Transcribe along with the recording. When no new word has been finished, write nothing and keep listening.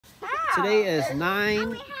Today is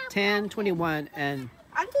 9/10/21, and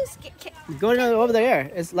I'm just going over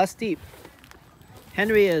there. It's less steep.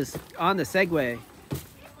 Henry is on the Segway.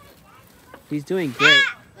 He's doing great.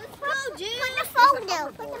 Let's go, dude. Put the phone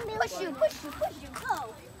down. Push you.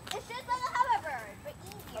 Go. It's just like a hoverboard, but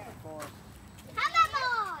easier. Hoverboard.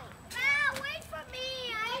 Now wait for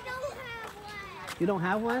me. I don't have one. You don't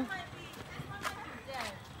have one?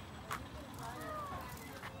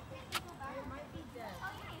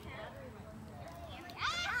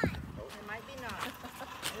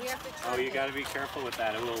 Oh, you got to be careful with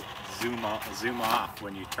that. It will zoom off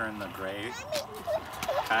when you turn the gray.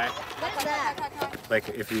 Okay? What's that? Like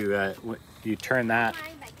if you you turn that,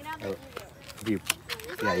 if you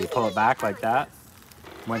pull it back like that.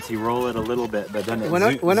 Once you roll it a little bit, but then it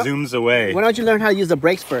zooms away. Why don't you learn how to use the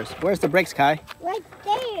brakes first? Where's the brakes, Kai? Right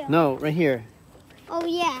there. No, right here. Oh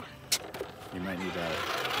yeah. You might need a.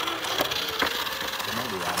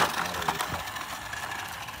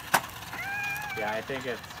 Yeah, I think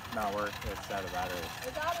it's not working. It's out of battery.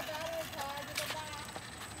 It's out of battery, Kai.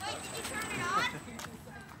 Wait, did you turn it on?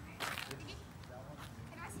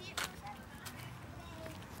 Can I see it for a second?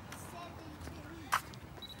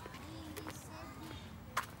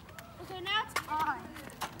 Okay, now it's on.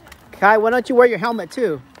 Kai, why don't you wear your helmet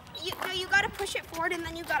too? You gotta push it forward and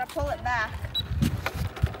then you gotta pull it back.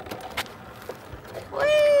 Whee!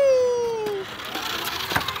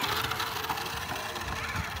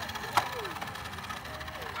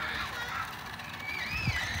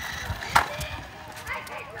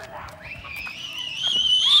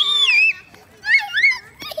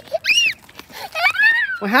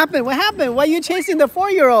 What happened? What happened? Why are you chasing the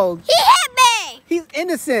 4-year-old? He hit me! He's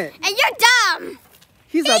innocent. And you're dumb!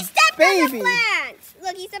 He's a stepped baby. on the plant!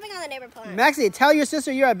 Look, he's stepping on the neighbor plant. Maxie, tell your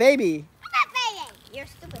sister you're a baby. I'm not baby! You're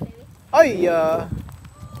stupid, baby. Oh yeah.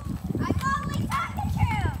 I'm only talking to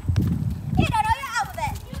you! You don't know your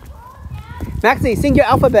alphabet! Maxie, sing your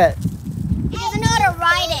alphabet. He doesn't know how to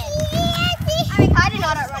write it. I mean, I didn't know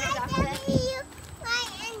how to write his alphabet.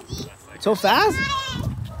 So fast?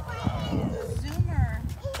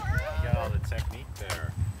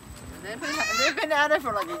 They've been at it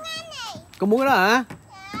for like. Kumuha na, huh?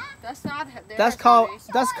 That's not.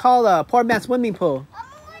 That's called a poor man's swimming pool.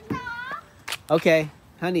 Okay,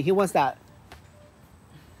 honey, he wants that.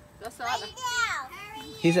 That's not.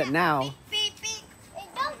 He said now.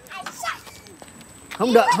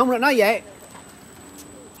 Không not yet.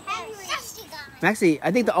 Maxie,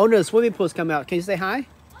 I think the owner of the swimming pool is coming out. Can you say hi?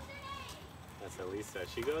 That's Elisa.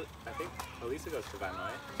 She goes. I think Elisa goes to Van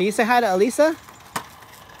Nuys. Can you say hi to Elisa?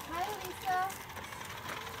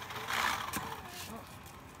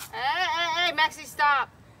 Hey, Maxie, stop!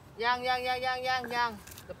 Young.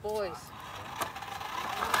 The boys.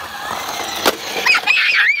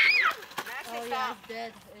 Maxie, stop.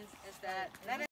 Dead. Is that?